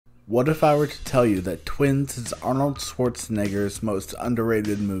What if I were to tell you that Twins is Arnold Schwarzenegger's most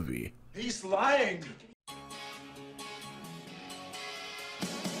underrated movie? He's lying!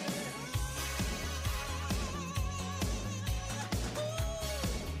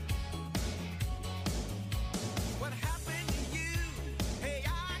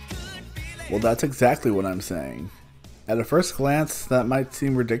 Well, that's exactly what I'm saying. At a first glance, that might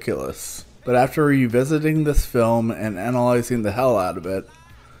seem ridiculous, but after revisiting this film and analyzing the hell out of it,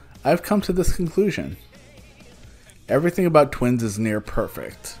 I've come to this conclusion. Everything about Twins is near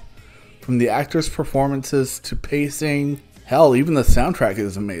perfect. From the actors' performances to pacing, hell, even the soundtrack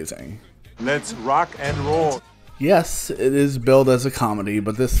is amazing. Let's rock and roll. Yes, it is billed as a comedy,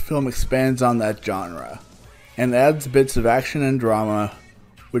 but this film expands on that genre, and adds bits of action and drama,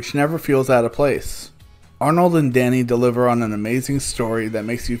 which never feels out of place. Arnold and Danny deliver on an amazing story that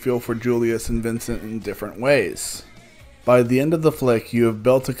makes you feel for Julius and Vincent in different ways. By the end of the flick, you have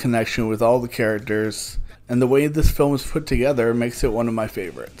built a connection with all the characters, and the way this film is put together makes it one of my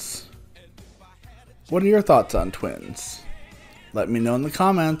favorites. What are your thoughts on Twins? Let me know in the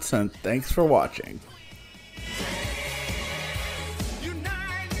comments, and thanks for watching.